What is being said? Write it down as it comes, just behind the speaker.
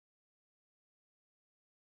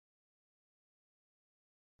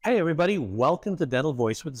Hey, everybody. Welcome to Dental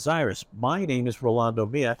Voice with Zyrus. My name is Rolando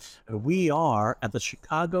Mia, and we are at the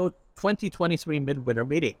Chicago 2023 Midwinter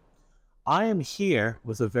Meeting. I am here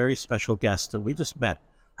with a very special guest, and we just met.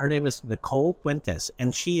 Her name is Nicole Fuentes,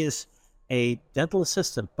 and she is a dental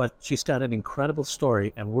assistant, but she's got an incredible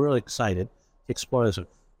story, and we're really excited to explore this.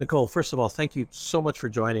 Nicole, first of all, thank you so much for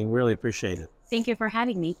joining. Really appreciate it. Thank you for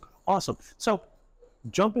having me. Awesome. So,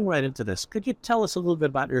 jumping right into this, could you tell us a little bit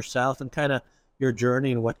about yourself and kind of your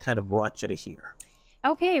journey and what kind of brought you to here?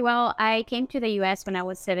 Okay, well, I came to the US when I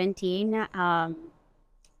was 17. Got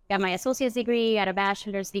my associate's degree, got a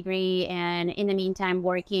bachelor's degree, and in the meantime,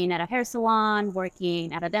 working at a hair salon,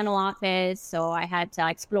 working at a dental office. So I had to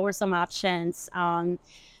explore some options.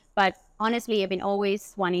 But honestly, I've been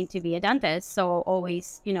always wanting to be a dentist. So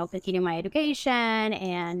always, continue my education.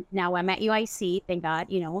 And now I'm at UIC, thank God,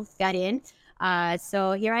 got in.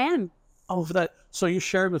 So here I am. Oh, for that. So you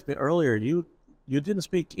shared with me earlier, you didn't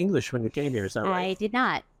speak English when you came here, is that right? I did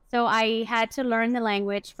not. So I had to learn the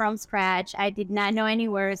language from scratch. I did not know any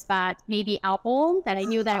words but maybe apple, that I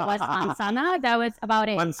knew that it was manzana. That was about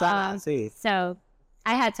it. Manzana, see. So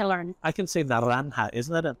I had to learn. I can say naranja.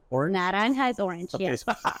 Isn't that an orange? Naranja is orange, Okay. yes.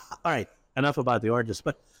 All right. Enough about the oranges.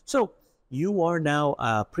 But so you are now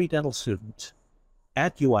a pre-dental student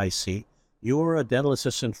at UIC. You were a dental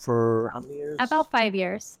assistant for how many years? About 5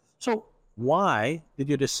 years. So why did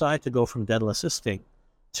you decide to go from dental assisting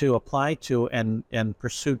to apply to and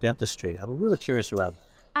pursue dentistry? I'm really curious about that.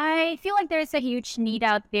 I feel like there's a huge need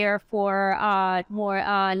out there for more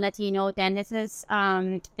Latino dentists.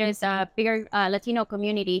 There's a bigger Latino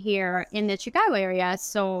community here in the Chicago area.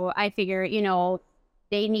 So I figure,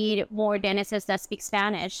 they need more dentists that speak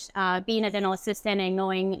Spanish. Being a dental assistant and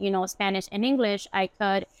knowing, Spanish and English, I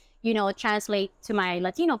could, translate to my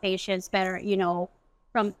Latino patients better,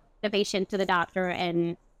 from the patient to the doctor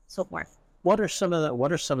and so forth. What are some of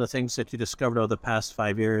the things that you discovered over the past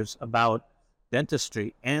 5 years about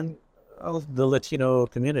dentistry and the Latino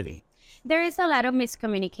community? There is a lot of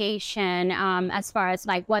miscommunication as far as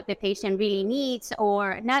like what the patient really needs,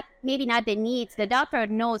 or maybe not the needs. The doctor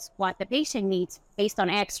knows what the patient needs based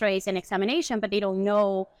on x-rays and examination, but they don't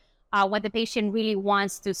know what the patient really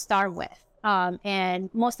wants to start with. And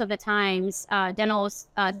most of the times,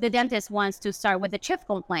 the dentist wants to start with the chief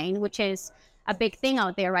complaint, which is a big thing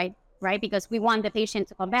out there, right? Because we want the patient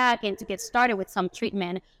to come back and to get started with some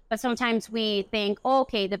treatment. But sometimes we think, oh,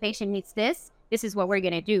 okay, the patient needs this. This is what we're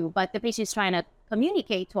going to do. But the patient's trying to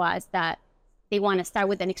communicate to us that they want to start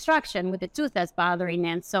with an extraction with the tooth that's bothering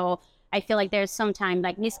them. So I feel like there's sometimes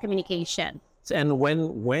like miscommunication. And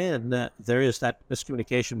when there is that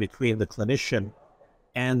miscommunication between the clinician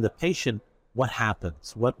and the patient, what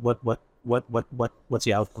happens? What's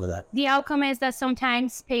the outcome of that? The outcome is that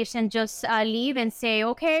sometimes patients just leave and say,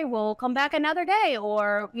 okay, we'll come back another day,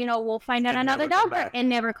 or, we'll find out another doctor and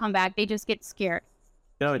never come back. They just get scared.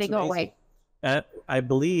 It's they go amazing. away. I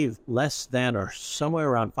believe less than or somewhere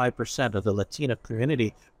around 5% of the Latina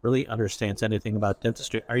community really understands anything about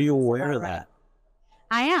dentistry. Are you aware of that?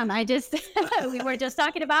 I am. We were just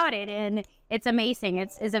talking about it, and it's amazing.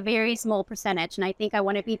 It's a very small percentage, and I think I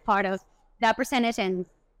want to be part of that percentage and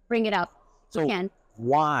bring it up. So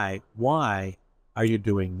why are you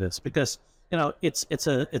doing this? Because it's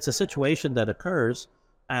a situation that occurs.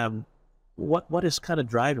 What is kind of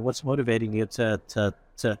driving? What's motivating you to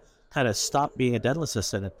kind of stop being a dental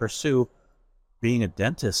assistant and pursue being a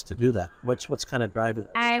dentist to do that? What's kind of driving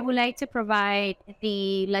that? I would like to provide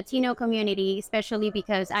the Latino community, especially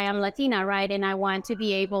because I am Latina, right? And I want to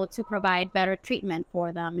be able to provide better treatment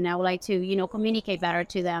for them. And I would like to, communicate better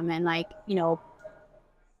to them and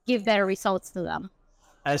give better results to them.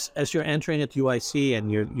 As you're entering at UIC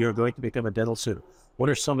and you're going to become a dental student, what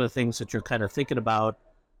are some of the things that you're kind of thinking about?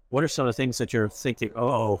 What are some of the things that you're thinking,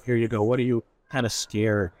 oh, here you go. What are you kind of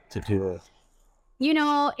scared to do?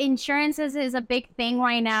 Insurances is a big thing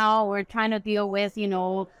right now. We're trying to deal with,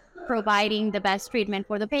 providing the best treatment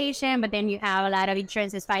for the patient, but then you have a lot of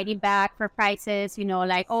insurances fighting back for prices,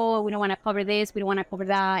 like, oh, we don't want to cover this, we don't want to cover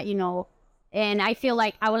that, and I feel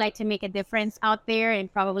like I would like to make a difference out there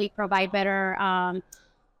and probably provide better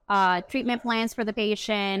treatment plans for the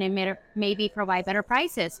patient and maybe provide better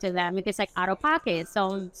prices to them if it's like out of pocket.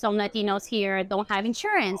 So some Latinos here don't have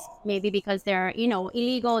insurance, maybe because they're,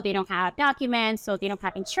 illegal, they don't have documents, so they don't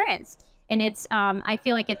have insurance. And it's, I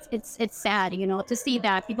feel like it's sad, to see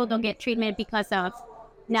that people don't get treatment because of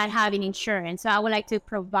not having insurance. So I would like to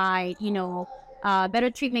provide, better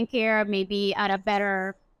treatment care, maybe at a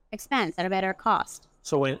better expense, at a better cost.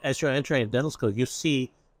 So as you're entering dental school, you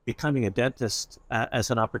see becoming a dentist as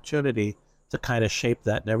an opportunity to kind of shape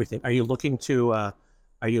that and everything. Are you looking to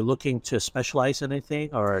Are you looking to specialize in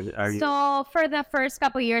anything, or are you? So for the first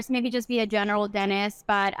couple years, maybe just be a general dentist,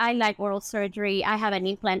 but I like oral surgery. I have an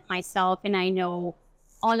implant myself and I know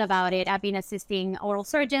all about it. I've been assisting oral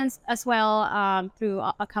surgeons as well through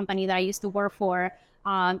a company that I used to work for.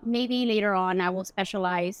 Maybe later on I will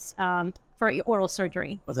specialize for oral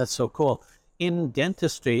surgery. Oh, that's so cool. In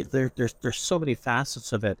dentistry, there's so many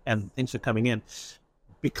facets of it, and things are coming in.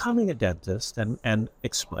 Becoming a dentist and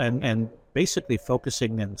basically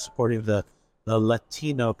focusing and supporting the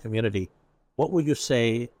Latino community. What would you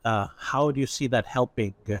say? How do you see that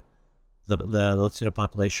helping the Latino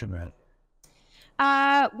population? Right?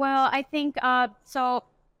 Well, I think so.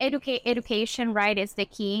 Education, right, is the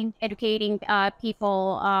key. Educating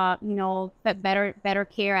people, better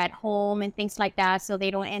care at home and things like that, so they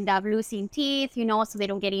don't end up losing teeth, so they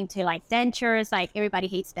don't get into like dentures. Like everybody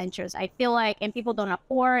hates dentures, I feel like, and people don't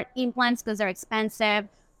afford implants because they're expensive.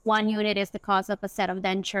 One unit is the cost of a set of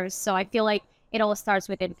dentures, so I feel like it all starts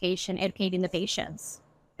with education, educating the patients.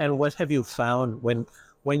 And what have you found when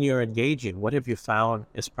you're engaging? What have you found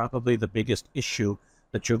is probably the biggest issue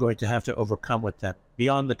that you're going to have to overcome with that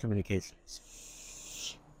beyond the communications?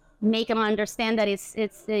 Make them understand that it's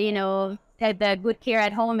that the good care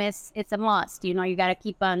at home it's a must. You got to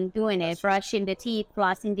keep on doing it, brushing the teeth,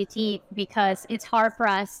 flossing the teeth, because it's hard for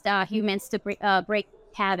us humans to break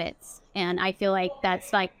habits, and I feel like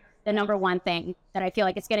that's like the number one thing that I feel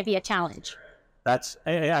like it's going to be a challenge. That's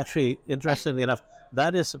actually, interestingly enough,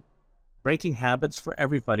 that is breaking habits for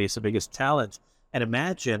everybody is the biggest challenge. And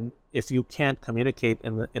imagine if you can't communicate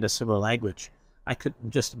in a similar language. I could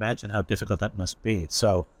just imagine how difficult that must be.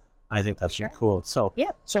 So I think that's Sure. cool. So,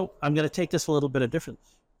 Yep. so I'm going to take this a little bit of different.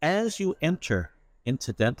 As you enter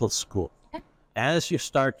into dental school, as you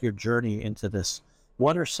start your journey into this,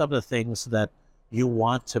 what are some of the things that you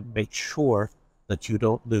want to make sure that you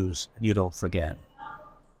don't lose and you don't forget?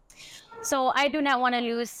 So I do not want to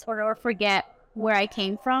lose or forget where I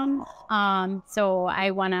came from. So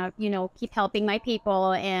I want to, keep helping my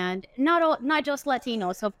people, and not just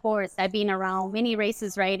Latinos, of course. I've been around many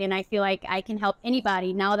races, right? And I feel like I can help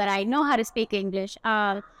anybody now that I know how to speak English.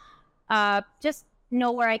 Just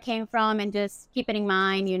know where I came from and just keep it in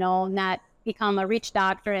mind, not become a rich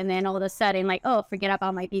doctor and then all of a sudden like, oh, forget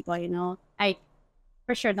about my people, I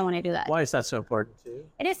for sure don't want to do that. Why is that so important to you?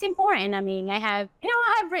 It is important. I mean, I have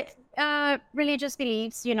religious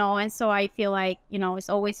beliefs, and so I feel like, it's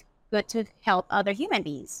always good to help other human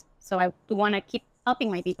beings. So I want to keep helping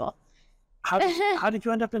my people. How did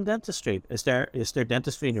you end up in dentistry? Is there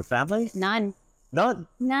dentistry in your family? None. None.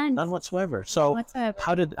 None. None whatsoever. So Whatsoever.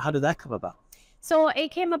 how did that come about? So it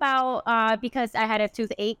came about because I had a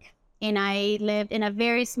toothache, and I lived in a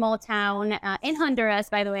very small town in Honduras,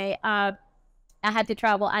 by the way. I had to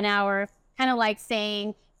travel an hour, kind of like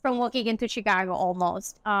saying from walking into Chicago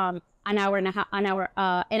almost. An hour and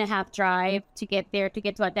a half drive to get there, to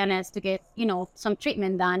get to a dentist, to get, some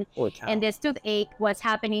treatment done. Holy cow. And this toothache was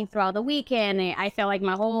happening throughout the weekend. And I felt like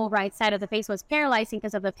my whole right side of the face was paralyzing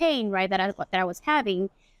because of the pain, right, that I was having.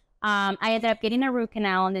 I ended up getting a root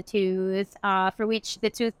canal on the tooth, for which the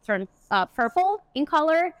tooth turned purple in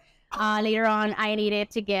color. Later on, I needed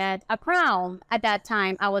to get a crown. At that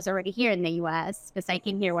time, I was already here in the U.S. because I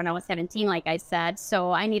came here when I was 17, like I said.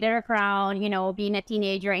 So I needed a crown, being a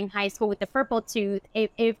teenager in high school with the purple tooth.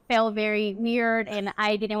 It felt very weird, and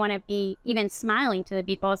I didn't want to be even smiling to the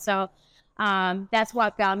people. So that's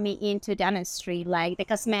what got me into dentistry, like the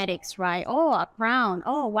cosmetics, right? Oh, a crown.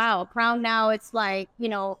 Oh, wow. A crown now, it's like,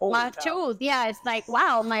 my tooth. Yeah, it's like,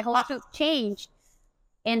 wow, my whole tooth changed.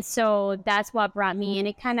 And so that's what brought me, and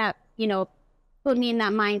it kind of, put me in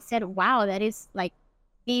that mindset. Wow, that is like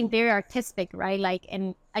being very artistic, right? Like,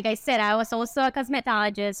 and like I said, I was also a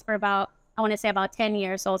cosmetologist for about 10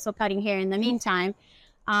 years, also cutting hair in the meantime.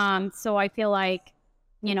 So I feel like,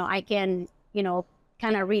 I can,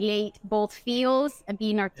 kind of relate both fields and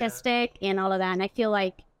being artistic and all of that. And I feel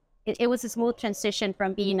like it was a smooth transition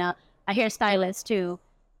from being a hairstylist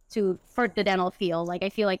for the dental field. Like, I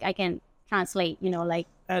feel like I can translate,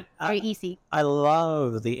 very easy. I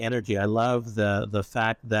love the energy. I love the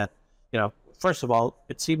fact that, first of all,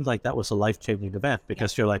 it seemed like that was a life-changing event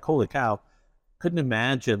because you're like, holy cow, couldn't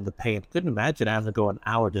imagine the pain, couldn't imagine having to go an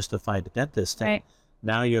hour just to find a dentist. And Right.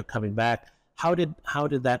 now you're coming back. How did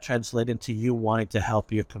that translate into you wanting to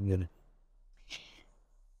help your community?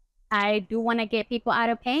 I do want to get people out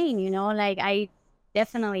of pain, like I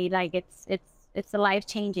definitely like it's a life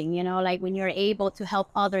changing, like when you're able to help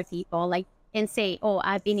other people, like, and say, oh,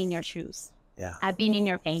 I've been in your shoes. Yeah. I've been in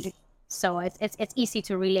your pain. So it's easy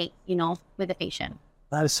to relate, with the patient.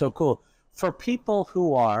 That is so cool. For people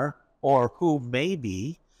who are, or who may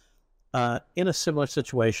be in a similar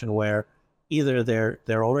situation where either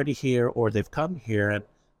they're already here or they've come here and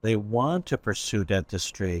they want to pursue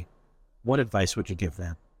dentistry, what advice would you give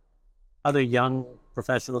them? Other young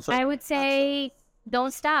professionals? I would say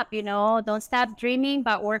don't stop, don't stop dreaming,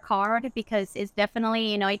 but work hard because it's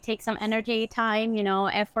definitely, it takes some energy, time,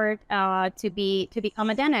 effort to become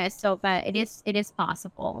a dentist. So, but it is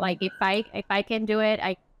possible. Like if I can do it,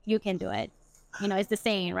 you can do it. It's the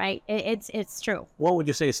saying, right? It's true. What would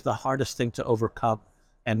you say is the hardest thing to overcome,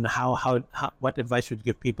 and how what advice would you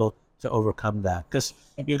give people to overcome that? Because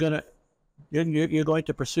you're going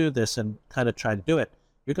to pursue this and kind of try to do it.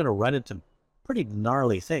 You're going to run into pretty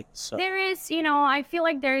gnarly things. So. There is, I feel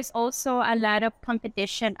like there's also a lot of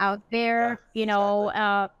competition out there.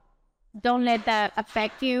 Don't let that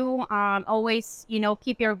affect you. Always,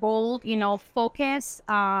 keep your goal, focus,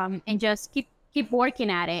 and just keep working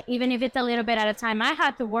at it, even if it's a little bit at a time. I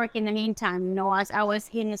had to work in the meantime, as I was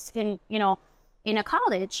in a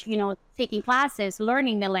college, taking classes,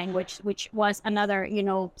 learning the language, which was another,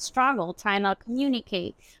 struggle, trying to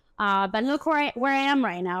communicate. But look where I am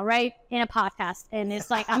right now, right? In a podcast. And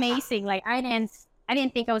it's like amazing. Like I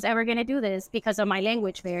didn't think I was ever going to do this because of my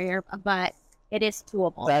language barrier, but it is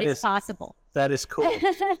doable. It's possible. That is cool.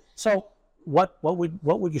 So what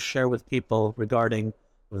would you share with people regarding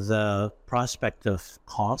the prospect of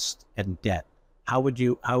cost and debt? How would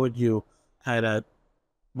you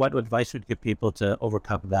what advice would you give people to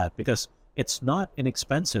overcome that? Because it's not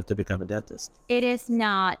inexpensive to become a dentist. It is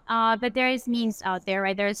not, but there is means out there,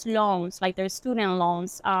 right? There's loans, like there's student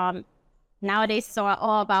loans. Nowadays it's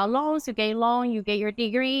all about loans. You get a loan, you get your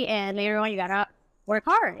degree, and later on you gotta work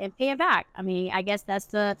hard and pay it back. I mean, I guess that's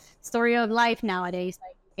the story of life nowadays.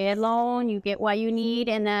 Like you get a loan, you get what you need,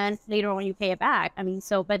 and then later on you pay it back. I mean,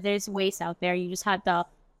 but there's ways out there. You just have to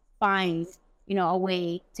find a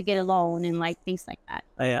way to get a loan and like things like that.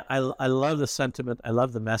 I love the sentiment. I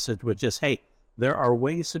love the message, which is, hey, there are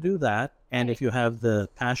ways to do that. And if you have the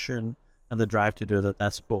passion and the drive to do that,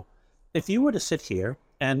 that's cool. If you were to sit here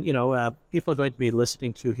and, people are going to be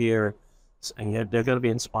listening to here and they're going to be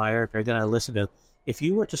inspired. They're going to listen to, if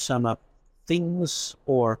you were to sum up things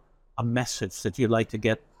or a message that you'd like to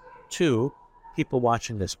get to people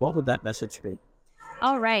watching this, what would that message be?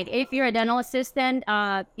 All right. If you're a dental assistant,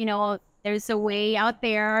 there's a way out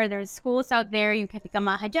there. There's schools out there. You can become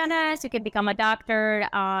a hygienist. You can become a doctor.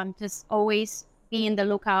 Just always be in the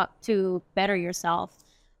lookout to better yourself.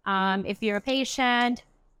 If you're a patient,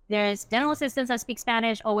 there's dental assistants that speak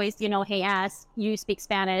Spanish. Always, hey, ask, you speak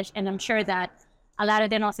Spanish. And I'm sure that a lot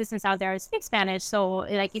of dental assistants out there speak Spanish. So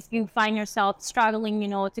like if you find yourself struggling,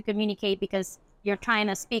 to communicate because you're trying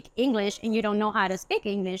to speak English and you don't know how to speak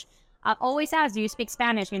English, always ask, do you speak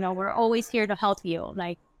Spanish? We're always here to help you.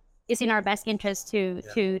 Like, it's in our best interest to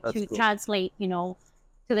cool. Translate, to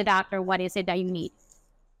the doctor what is it that you need.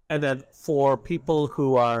 And then for people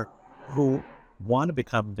who want to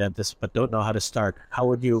become dentists but don't know how to start, what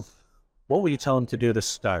would you tell them to do to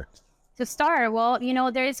start? To start, well,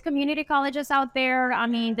 there's community colleges out there. I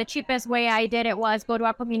mean, the cheapest way I did it was go to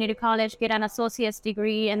a community college, get an associate's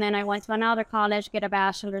degree, and then I went to another college, get a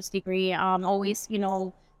bachelor's degree. Always,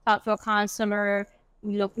 talk to a counselor,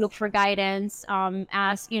 look for guidance,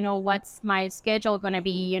 ask, what's my schedule going to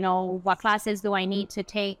be, what classes do I need to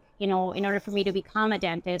take, in order for me to become a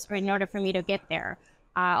dentist or in order for me to get there.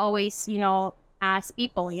 Always, ask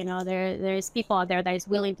people, there's people out there that is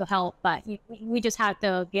willing to help, but we just have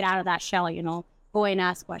to get out of that shell, go and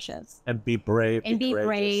ask questions. And be brave. And be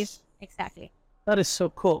brave. Exactly. That is so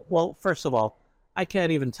cool. Well, first of all, I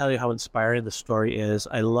can't even tell you how inspiring the story is.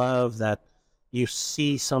 I love that you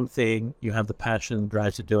see something, you have the passion and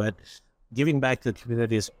drive to do it. Giving back to the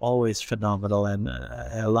community is always phenomenal, and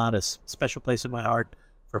a lot of special place in my heart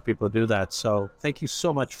for people to do that. So thank you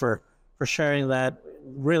so much for sharing that.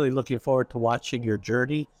 Really looking forward to watching your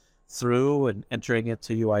journey through and entering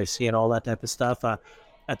into UIC and all that type of stuff.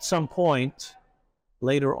 At some point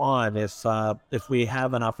later on, if we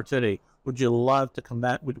have an opportunity, would you love to come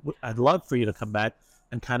back? I'd love for you to come back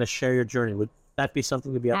and kind of share your journey. Would that be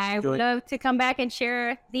something to be up to I would love to come back and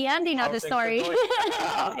share the ending of the story.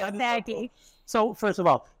 Exactly. So first of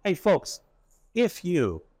all, hey folks, if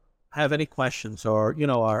you have any questions or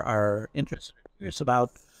are interested or curious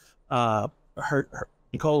about her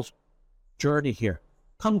Nicole's journey here,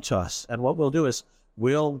 come to us, and what we'll do is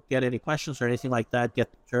we'll get any questions or anything like that, get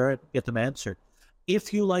them answered.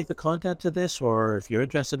 If you like the content of this, or if you're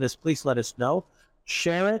interested in this, please let us know.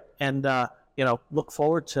 Share it, and look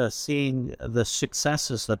forward to seeing the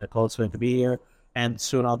successes that Nicole's going to be here. And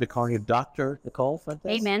soon I'll be calling you Dr. Nicole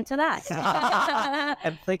Fuentes. Amen to that.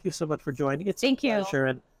 And thank you so much for joining. It's thank a pleasure. You.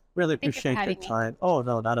 And Really Thank you for appreciate your having me. time. Oh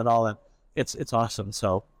no, not at all. And it's awesome.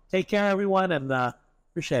 So take care, everyone, and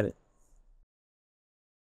appreciate it.